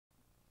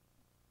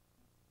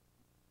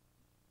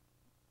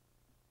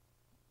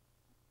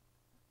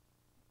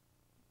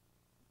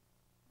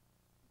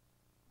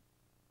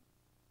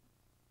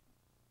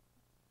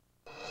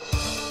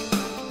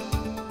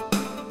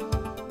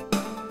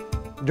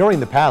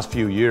During the past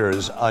few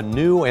years, a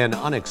new and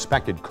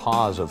unexpected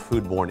cause of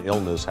foodborne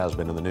illness has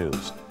been in the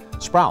news: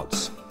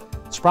 sprouts.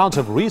 Sprouts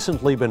have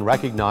recently been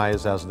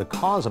recognized as the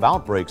cause of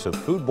outbreaks of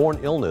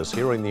foodborne illness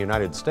here in the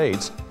United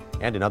States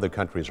and in other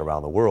countries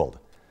around the world.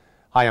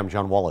 Hi, I'm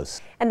John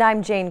Wallace. And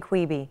I'm Jane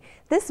Queeby.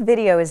 This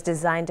video is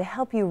designed to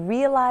help you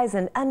realize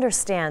and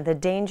understand the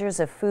dangers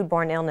of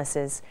foodborne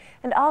illnesses,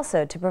 and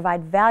also to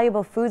provide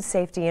valuable food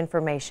safety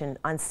information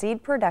on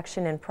seed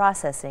production and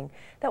processing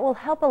that will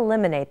help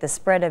eliminate the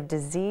spread of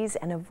disease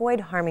and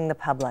avoid harming the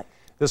public.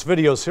 This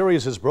video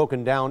series is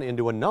broken down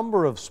into a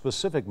number of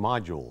specific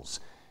modules.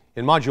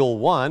 In Module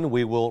 1,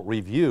 we will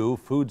review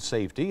food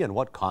safety and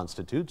what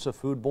constitutes a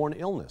foodborne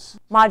illness.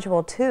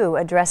 Module 2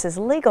 addresses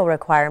legal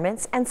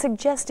requirements and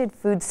suggested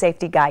food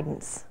safety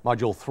guidance.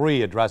 Module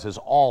 3 addresses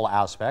all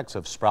aspects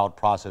of sprout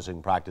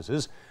processing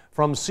practices,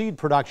 from seed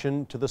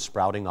production to the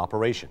sprouting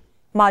operation.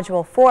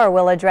 Module 4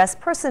 will address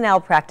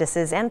personnel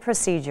practices and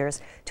procedures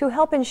to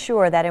help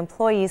ensure that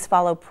employees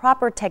follow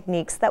proper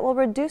techniques that will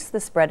reduce the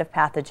spread of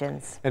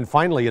pathogens. And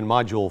finally, in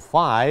Module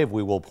 5,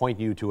 we will point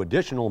you to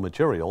additional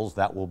materials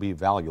that will be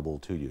valuable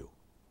to you.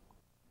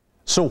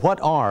 So what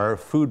are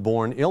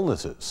foodborne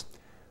illnesses?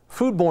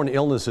 Foodborne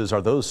illnesses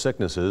are those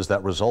sicknesses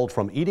that result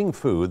from eating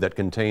food that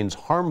contains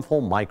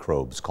harmful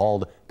microbes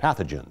called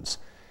pathogens.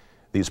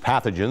 These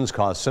pathogens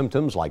cause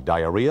symptoms like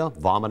diarrhea,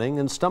 vomiting,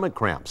 and stomach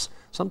cramps.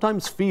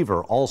 Sometimes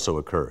fever also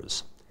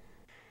occurs.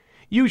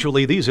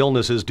 Usually these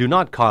illnesses do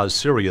not cause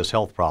serious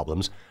health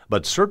problems,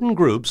 but certain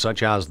groups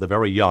such as the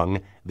very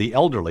young, the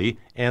elderly,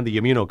 and the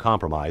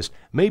immunocompromised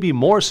may be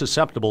more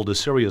susceptible to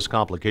serious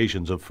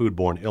complications of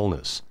foodborne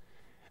illness.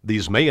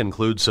 These may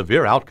include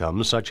severe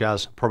outcomes such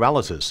as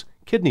paralysis,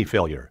 kidney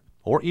failure,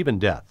 or even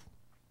death.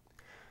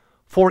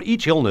 For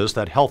each illness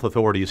that health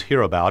authorities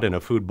hear about in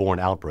a foodborne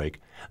outbreak,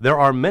 there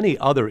are many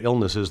other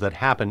illnesses that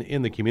happen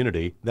in the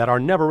community that are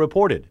never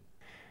reported.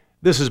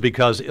 This is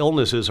because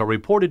illnesses are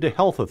reported to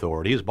health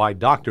authorities by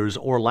doctors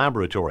or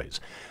laboratories.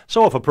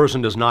 So if a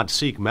person does not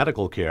seek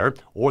medical care,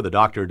 or the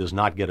doctor does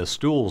not get a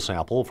stool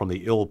sample from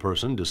the ill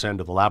person to send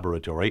to the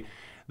laboratory,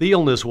 the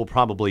illness will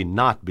probably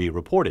not be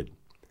reported.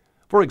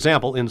 For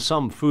example, in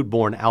some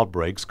foodborne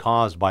outbreaks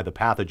caused by the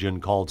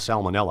pathogen called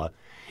Salmonella,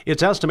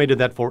 it's estimated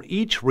that for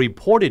each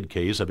reported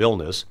case of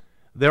illness,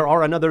 there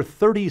are another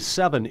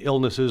 37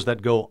 illnesses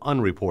that go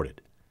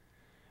unreported.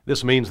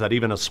 This means that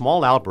even a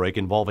small outbreak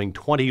involving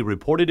 20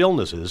 reported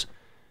illnesses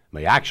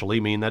may actually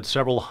mean that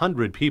several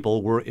hundred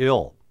people were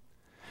ill.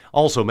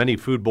 Also, many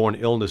foodborne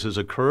illnesses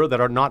occur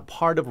that are not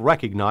part of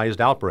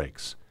recognized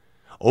outbreaks.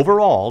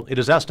 Overall, it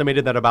is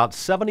estimated that about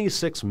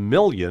 76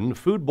 million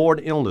foodborne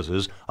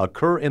illnesses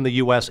occur in the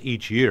U.S.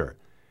 each year,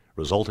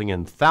 resulting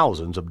in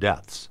thousands of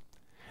deaths.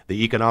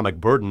 The economic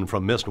burden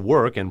from missed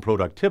work and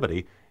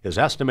productivity is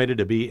estimated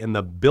to be in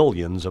the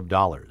billions of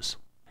dollars.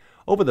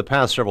 Over the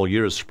past several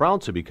years,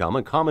 sprouts have become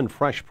a common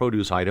fresh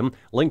produce item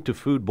linked to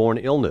foodborne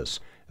illness,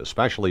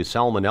 especially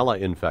Salmonella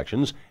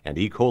infections and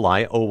E.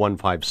 coli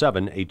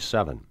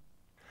 0157H7.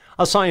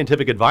 A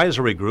scientific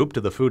advisory group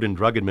to the Food and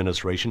Drug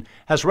Administration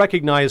has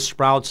recognized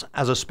sprouts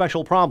as a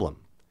special problem.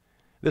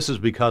 This is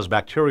because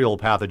bacterial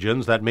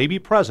pathogens that may be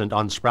present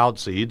on sprout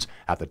seeds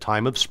at the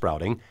time of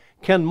sprouting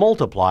can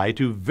multiply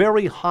to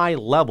very high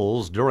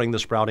levels during the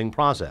sprouting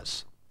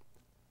process.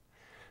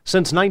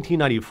 Since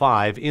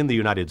 1995 in the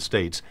United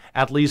States,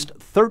 at least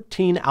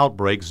 13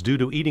 outbreaks due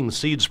to eating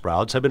seed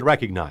sprouts have been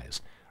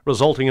recognized,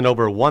 resulting in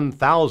over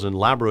 1,000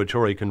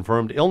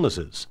 laboratory-confirmed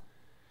illnesses.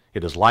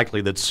 It is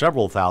likely that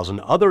several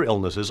thousand other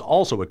illnesses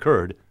also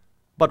occurred,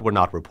 but were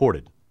not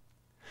reported.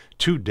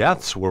 2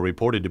 deaths were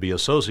reported to be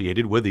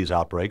associated with these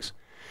outbreaks.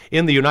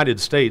 In the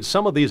United States,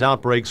 some of these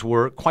outbreaks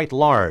were quite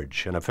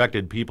large and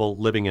affected people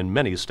living in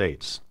many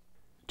states.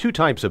 2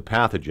 types of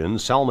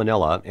pathogens,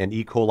 Salmonella and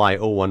E. coli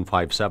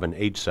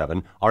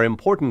 0157H7, are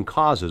important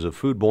causes of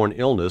foodborne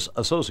illness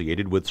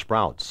associated with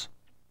sprouts.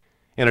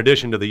 In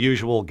addition to the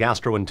usual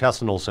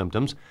gastrointestinal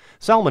symptoms,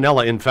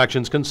 Salmonella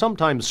infections can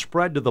sometimes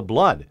spread to the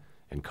blood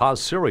and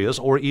cause serious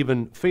or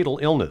even fatal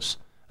illness,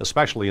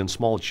 especially in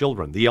small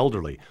children, the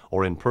elderly,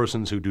 or in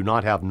persons who do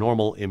not have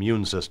normal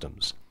immune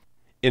systems.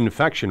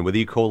 Infection with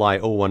E. coli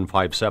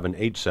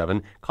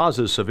 0157H7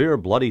 causes severe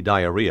bloody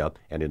diarrhea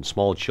and in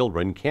small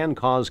children can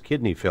cause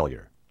kidney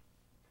failure.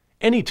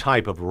 Any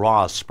type of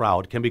raw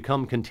sprout can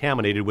become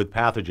contaminated with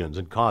pathogens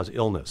and cause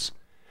illness.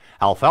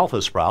 Alfalfa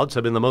sprouts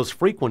have been the most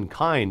frequent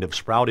kind of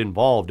sprout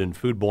involved in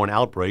foodborne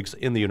outbreaks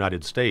in the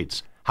United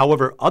States.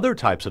 However, other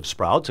types of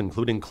sprouts,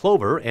 including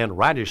clover and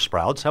radish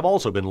sprouts, have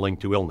also been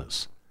linked to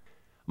illness.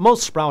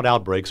 Most sprout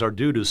outbreaks are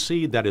due to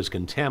seed that is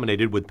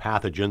contaminated with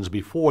pathogens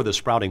before the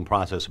sprouting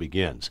process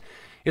begins.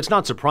 It's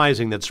not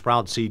surprising that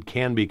sprout seed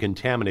can be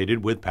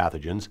contaminated with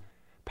pathogens.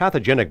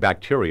 Pathogenic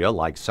bacteria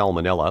like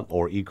Salmonella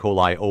or E.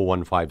 coli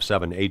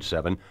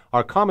 0157H7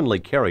 are commonly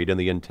carried in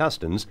the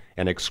intestines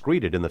and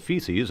excreted in the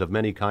feces of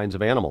many kinds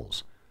of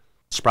animals.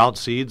 Sprout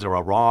seeds are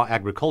a raw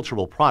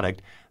agricultural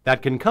product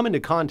that can come into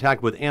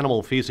contact with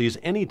animal feces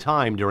any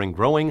time during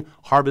growing,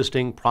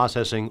 harvesting,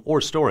 processing, or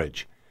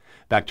storage.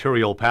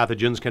 Bacterial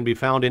pathogens can be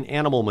found in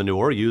animal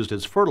manure used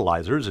as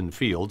fertilizers in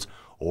fields,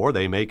 or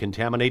they may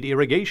contaminate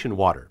irrigation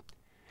water.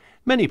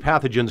 Many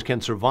pathogens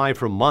can survive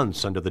for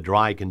months under the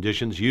dry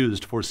conditions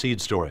used for seed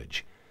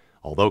storage.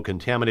 Although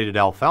contaminated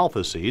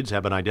alfalfa seeds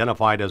have been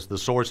identified as the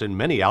source in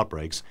many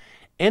outbreaks,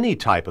 any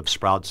type of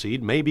sprout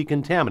seed may be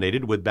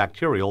contaminated with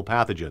bacterial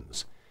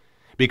pathogens.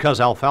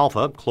 Because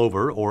alfalfa,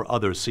 clover, or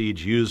other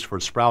seeds used for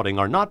sprouting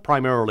are not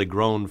primarily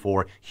grown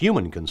for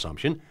human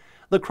consumption,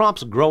 the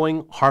crop's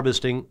growing,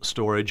 harvesting,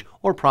 storage,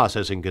 or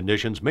processing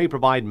conditions may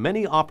provide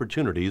many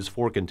opportunities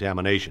for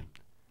contamination.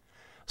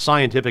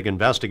 Scientific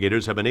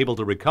investigators have been able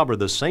to recover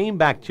the same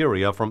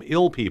bacteria from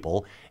ill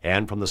people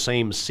and from the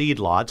same seed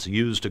lots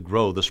used to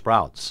grow the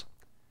sprouts.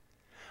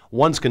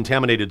 Once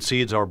contaminated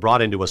seeds are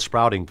brought into a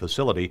sprouting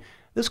facility,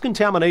 this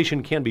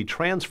contamination can be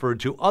transferred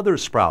to other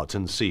sprouts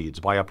and seeds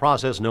by a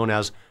process known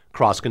as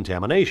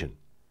cross-contamination.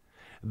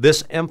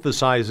 This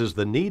emphasizes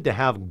the need to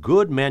have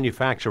good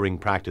manufacturing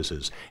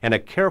practices and a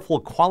careful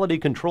quality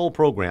control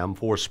program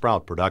for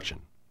sprout production.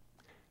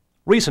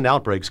 Recent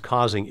outbreaks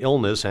causing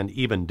illness and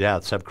even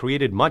deaths have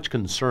created much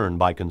concern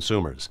by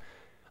consumers.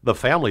 The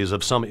families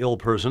of some ill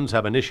persons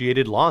have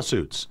initiated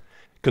lawsuits.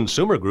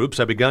 Consumer groups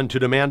have begun to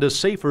demand a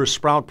safer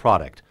sprout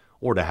product,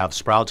 or to have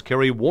sprouts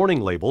carry warning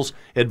labels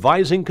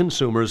advising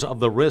consumers of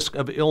the risk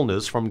of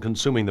illness from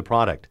consuming the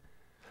product.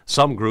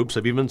 Some groups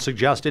have even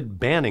suggested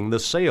banning the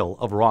sale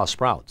of raw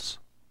sprouts.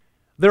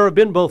 There have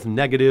been both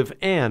negative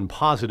and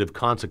positive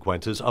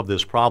consequences of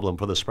this problem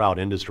for the sprout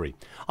industry.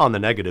 On the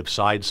negative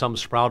side, some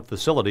sprout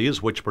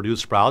facilities which produce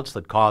sprouts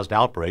that caused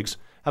outbreaks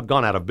have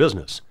gone out of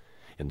business.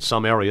 In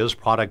some areas,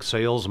 product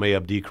sales may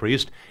have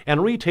decreased,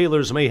 and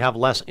retailers may have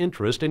less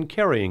interest in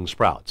carrying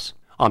sprouts.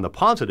 On the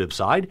positive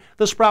side,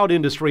 the sprout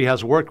industry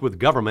has worked with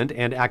government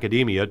and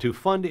academia to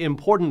fund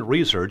important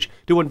research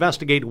to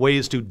investigate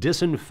ways to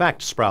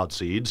disinfect sprout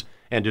seeds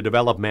and to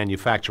develop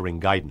manufacturing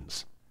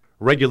guidance.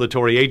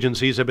 Regulatory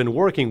agencies have been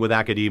working with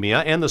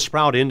academia and the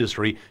sprout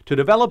industry to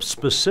develop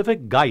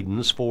specific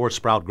guidance for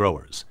sprout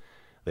growers.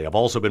 They have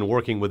also been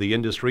working with the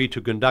industry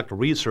to conduct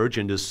research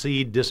into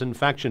seed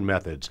disinfection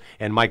methods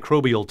and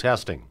microbial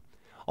testing.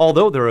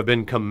 Although there have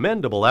been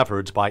commendable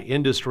efforts by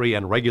industry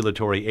and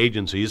regulatory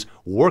agencies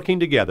working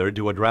together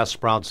to address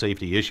sprout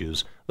safety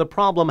issues, the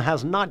problem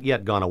has not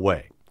yet gone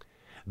away.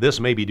 This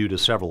may be due to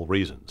several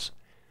reasons.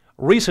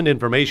 Recent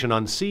information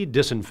on seed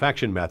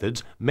disinfection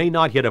methods may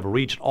not yet have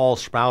reached all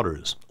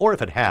sprouters, or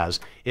if it has,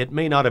 it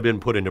may not have been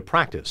put into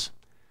practice.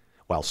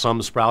 While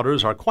some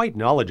sprouters are quite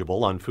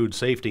knowledgeable on food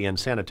safety and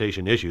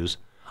sanitation issues,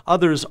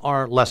 others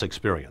are less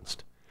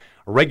experienced.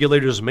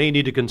 Regulators may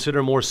need to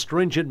consider more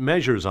stringent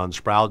measures on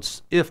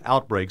sprouts if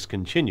outbreaks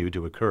continue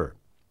to occur.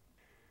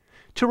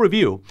 To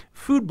review,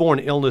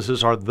 foodborne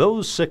illnesses are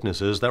those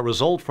sicknesses that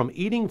result from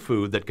eating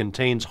food that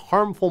contains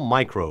harmful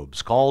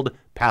microbes called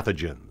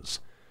pathogens.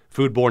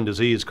 Foodborne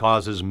disease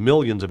causes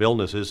millions of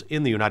illnesses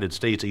in the United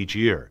States each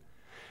year.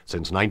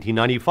 Since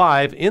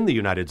 1995, in the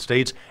United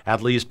States,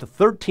 at least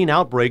 13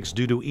 outbreaks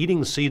due to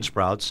eating seed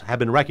sprouts have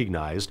been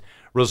recognized,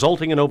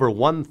 resulting in over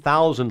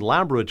 1,000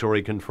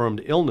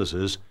 laboratory-confirmed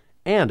illnesses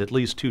and at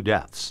least 2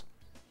 deaths.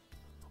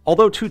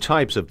 Although 2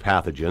 types of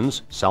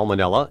pathogens,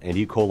 Salmonella and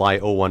E. coli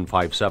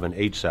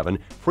 0157H7,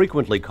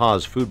 frequently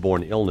cause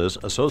foodborne illness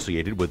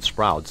associated with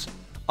sprouts,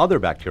 other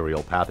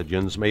bacterial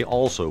pathogens may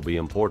also be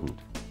important.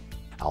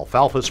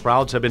 Alfalfa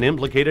sprouts have been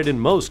implicated in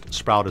most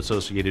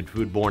sprout-associated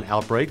foodborne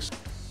outbreaks.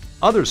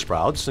 Other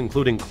sprouts,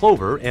 including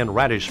clover and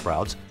radish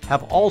sprouts,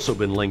 have also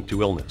been linked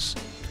to illness.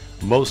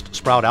 Most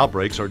sprout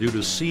outbreaks are due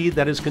to seed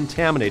that is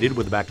contaminated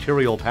with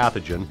bacterial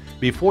pathogen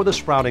before the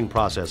sprouting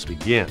process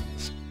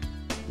begins.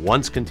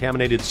 Once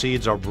contaminated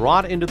seeds are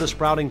brought into the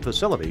sprouting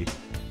facility,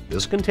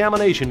 this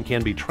contamination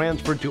can be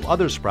transferred to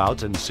other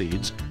sprouts and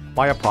seeds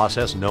by a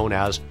process known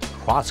as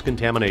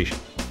cross-contamination.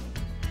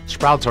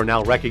 Sprouts are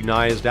now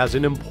recognized as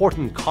an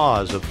important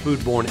cause of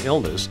foodborne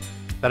illness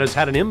that has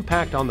had an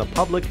impact on the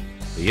public,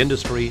 the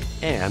industry,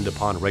 and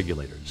upon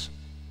regulators.